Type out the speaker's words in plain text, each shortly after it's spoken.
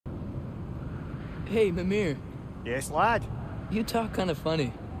Hey, Mimir. Yes, lad? You talk kind of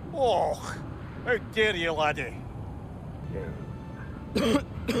funny. Oh, how dare you, laddie?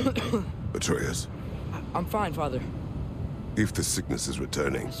 Atreus, I'm fine, Father. if the sickness is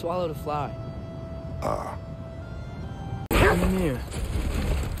returning... I swallowed a fly. Ah. Mimir,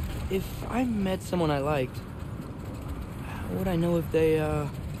 if I met someone I liked, how would I know if they,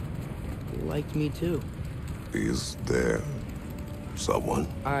 liked me too? Is there someone?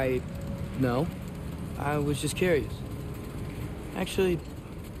 No. I was just curious. Actually,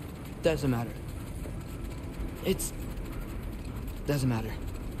 doesn't matter. Doesn't matter.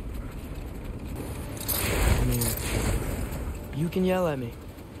 I mean, you can yell at me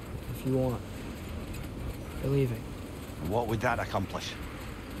if you want. For leaving. What would that accomplish?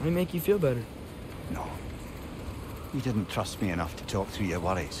 Might make you feel better. No. You didn't trust me enough to talk through your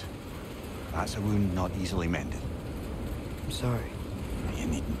worries. That's a wound not easily mended. I'm sorry. You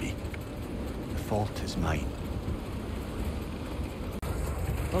needn't be. The fault is mine.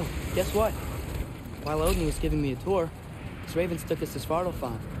 Oh, guess what? While Odin was giving me a tour, his ravens took us to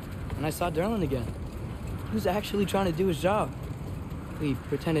Svartalfheim, and I saw Durlin again. He was actually trying to do his job. We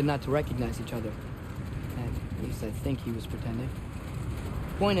pretended not to recognize each other. At least I think he was pretending.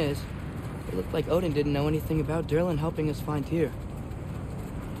 Point is, it looked like Odin didn't know anything about Durlin helping us find Tyr.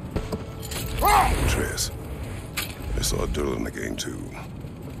 Atreus, I saw Durlin again too.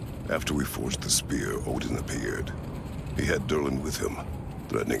 After we forged the spear, Odin appeared. He had Durlin with him,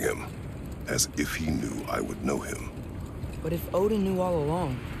 threatening him, as if he knew I would know him. But if Odin knew all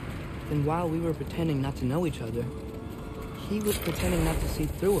along, then while we were pretending not to know each other, he was pretending not to see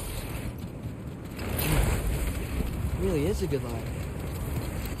through us. He really is a good liar.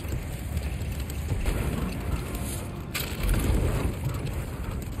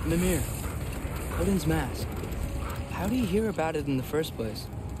 Mimir, Odin's mask. How do you hear about it in the first place?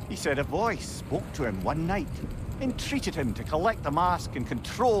 He said a voice spoke to him one night, entreated him to collect the mask and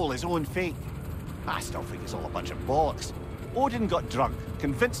control his own fate. I still think it's all a bunch of bollocks. Odin got drunk,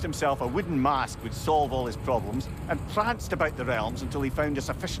 convinced himself a wooden mask would solve all his problems, and pranced about the realms until he found a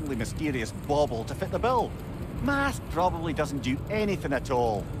sufficiently mysterious bauble to fit the bill. Mask probably doesn't do anything at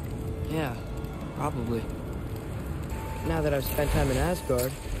all. Yeah, probably. Now that I've spent time in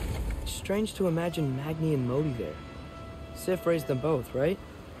Asgard, it's strange to imagine Magni and Modi there. Sif raised them both, right?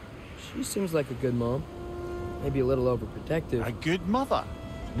 She seems like a good mom. Maybe a little overprotective. A good mother?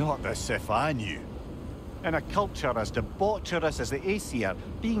 Not the Sif I knew. In a culture as debaucherous as the Aesir,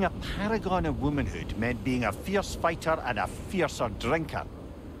 being a paragon of womanhood meant being a fierce fighter and a fiercer drinker.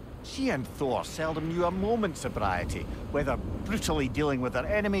 She and Thor seldom knew a moment's sobriety, whether brutally dealing with their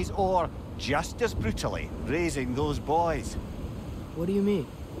enemies or, just as brutally, raising those boys. What do you mean?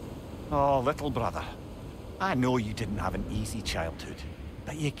 Oh, little brother. I know you didn't have an easy childhood,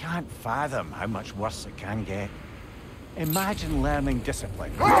 but you can't fathom how much worse it can get. Imagine learning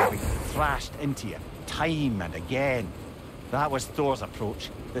discipline and having thrashed into you time and again. That was Thor's approach,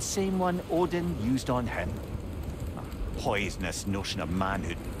 the same one Odin used on him. A poisonous notion of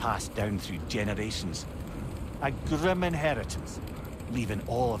manhood passed down through generations. A grim inheritance, leaving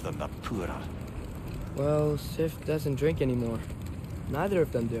all of them the poorer. Well, Sif doesn't drink anymore. Neither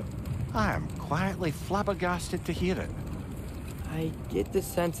of them do. I am quietly flabbergasted to hear it. I get the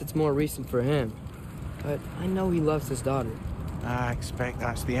sense it's more recent for him, but I know he loves his daughter. I expect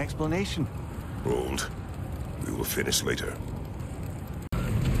that's the explanation. Hold. We will finish later.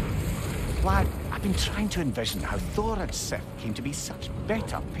 Lad, I've been trying to envision how Thor and Sif came to be such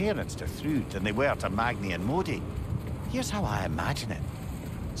better parents to Thrud than they were to Magni and Modi. Here's how I imagine it.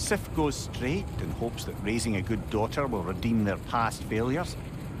 Sif goes straight and hopes that raising a good daughter will redeem their past failures.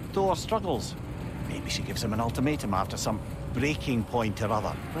 Thor struggles. Maybe she gives him an ultimatum after some breaking point or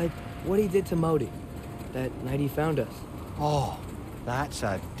other. Like what he did to Modi, that night he found us. Oh, that's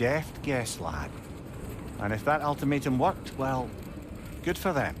a deft guess, lad. And if that ultimatum worked, well, good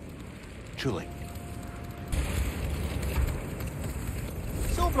for them. Truly.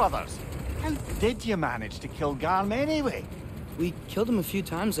 So, brothers, how did you manage to kill Garm anyway? We killed him a few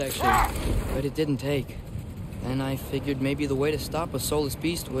times, actually, but it didn't take. And I figured maybe the way to stop a soulless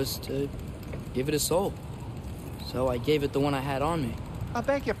beast was to give it a soul. So I gave it the one I had on me. I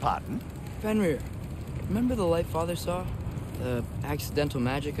beg your pardon? Fenrir. Remember the light Father saw? The accidental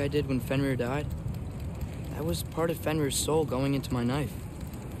magic I did when Fenrir died? That was part of Fenrir's soul going into my knife.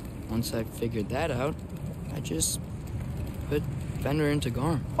 Once I figured that out, I just put Fenrir into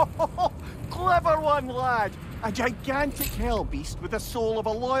Garm. Clever one, lad! A gigantic hell beast with the soul of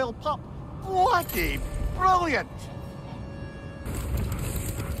a loyal pup. Bloody brilliant!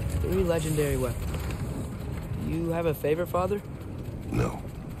 3 legendary weapons. Do you have a favorite, Father? No.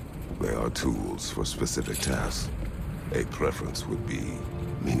 They are tools for specific tasks. A preference would be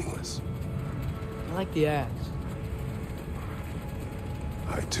meaningless. I like the axe.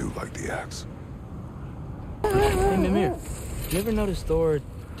 I too like the axe. Hey, Mimir, you ever notice Thor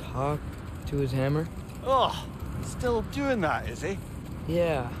talk to his hammer? Oh, still doing that, is he?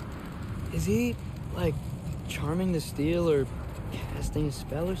 Yeah. Is he, like, charming the steel or casting a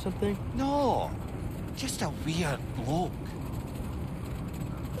spell or something? No, just a weird bloke.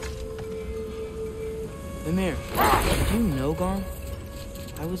 Mimir, did you know Garm?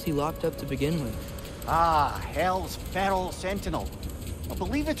 How was he locked up to begin with? Ah, Hell's feral sentinel. Well,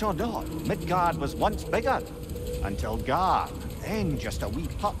 believe it or not, Midgard was once bigger. Until Garm, then just a wee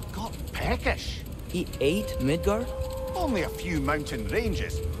pup, got peckish. He ate Midgard? Only a few mountain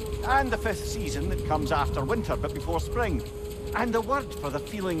ranges. And the 5th season that comes after winter but before spring. And the word for the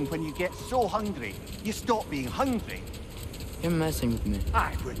feeling when you get so hungry, you stop being hungry. You're messing with me.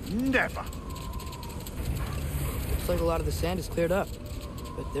 I would never. Looks like a lot of the sand is cleared up.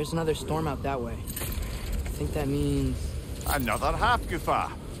 But there's another storm out that way. I think that means... Another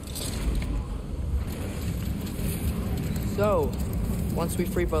half-goofa. So, once we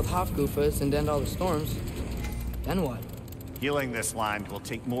free both Hofgufas and end all the storms, then what? Healing this land will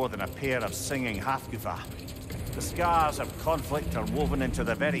take more than a pair of singing half-goofa. The scars of conflict are woven into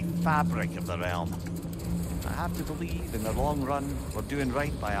the very fabric of the realm. I have to believe, in the long run, we're doing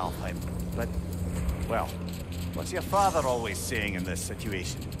right by Alfheim. But, well, what's your father always saying in this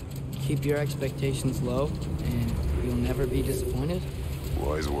situation? Keep your expectations low, and you'll never be disappointed?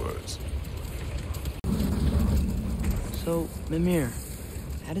 Wise words. So, Mimir,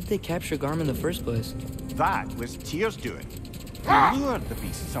 how did they capture Garm in the first place? That was Tyr's doing. He lured the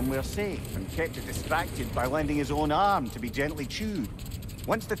beast somewhere safe and kept it distracted by lending his own arm to be gently chewed.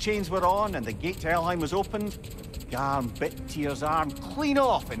 Once the chains were on and the gate to Helheim was opened, Garm bit Tyr's arm clean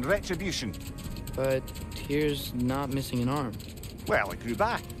off in retribution. But Tyr's not missing an arm. Well, it grew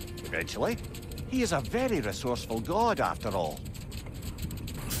back, eventually. He is a very resourceful god, after all.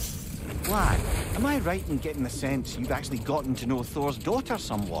 Lad, am I right in getting the sense you've actually gotten to know Thor's daughter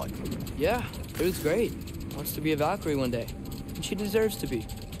somewhat? Yeah, Ruth's great. Wants to be a Valkyrie one day. And she deserves to be.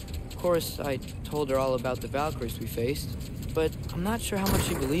 Of course, I told her all about the Valkyries we faced, but I'm not sure how much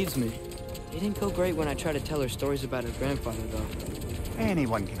she believes me. It didn't go great when I tried to tell her stories about her grandfather, though.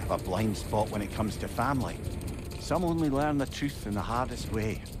 Anyone can have a blind spot when it comes to family. Some only learn the truth in the hardest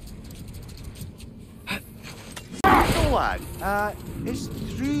way. So, lad, is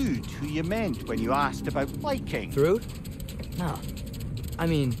Thrud who you meant when you asked about liking? Thrud? No. I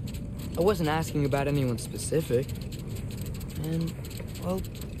mean, I wasn't asking about anyone specific. And, well,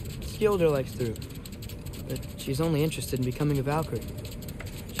 Skilder likes Thrud. But she's only interested in becoming a Valkyrie.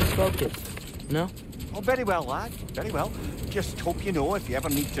 She's focused, you know? Oh, very well, lad. Very well. Just hope you know if you ever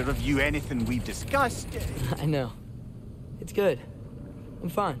need to review anything we've discussed. I know. It's good. I'm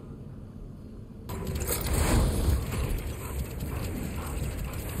fine.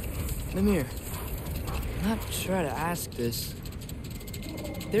 Mimir, I'm not sure how to ask this.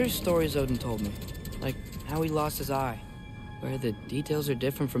 There's stories Odin told me, like how he lost his eye, where the details are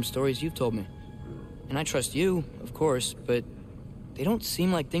different from stories you've told me. And I trust you, of course, but they don't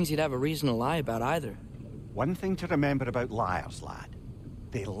seem like things you'd have a reason to lie about either. One thing to remember about liars, lad.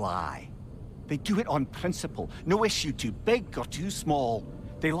 They lie. They do it on principle. No issue too big or too small.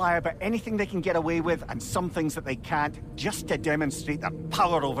 They lie about anything they can get away with and some things that they can't, just to demonstrate their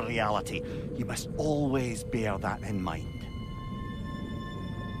power over reality. You must always bear that in mind.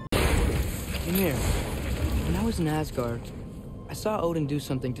 Mimir, when I was in Asgard, I saw Odin do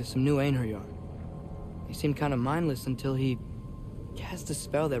something to some new Einherjar. They seemed kind of mindless until he cast a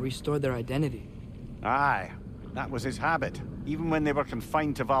spell that restored their identity. Aye, that was his habit, even when they were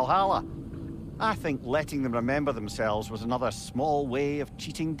confined to Valhalla. I think letting them remember themselves was another small way of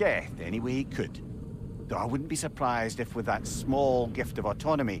cheating death any way he could. Though I wouldn't be surprised if with that small gift of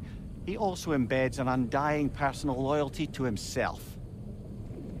autonomy, he also embeds an undying personal loyalty to himself.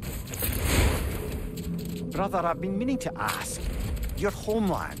 Brother, I've been meaning to ask. Your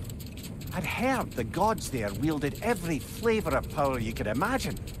homeland. I'd heard the gods there wielded every flavor of power you could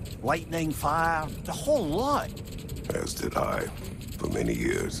imagine. Lightning, fire, the whole lot. As did I, for many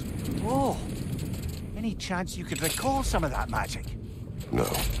years. Oh. Any chance you could recall some of that magic? No,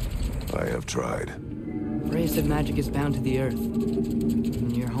 I have tried. Frey said magic is bound to the earth.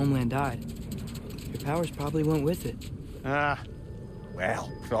 When your homeland died, your powers probably went with it.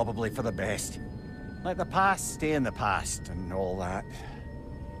 Well, probably for the best. Let the past stay in the past and all that.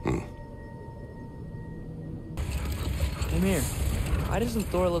 Mimir, why doesn't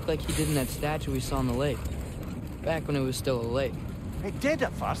Thor look like he did in that statue we saw in the lake? Back when it was still a lake. It did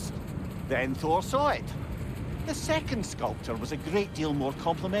at first. Then Thor saw it. The second sculpture was a great deal more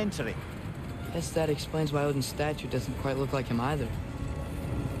complimentary. Guess that explains why Odin's statue doesn't quite look like him either.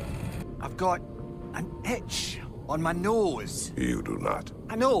 I've got an itch on my nose. You do not.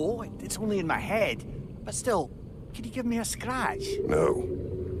 I know, it's only in my head. But still, could you give me a scratch? No.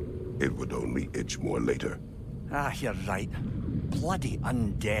 It would only itch more later. Ah, you're right. Bloody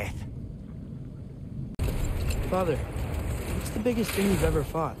undeath. Father, what's the biggest thing you've ever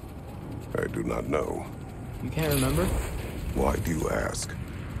fought? I do not know. You can't remember? Why do you ask?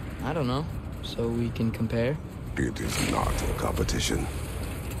 I don't know. So we can compare? It is not a competition.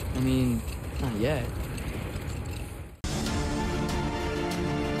 I mean, not yet.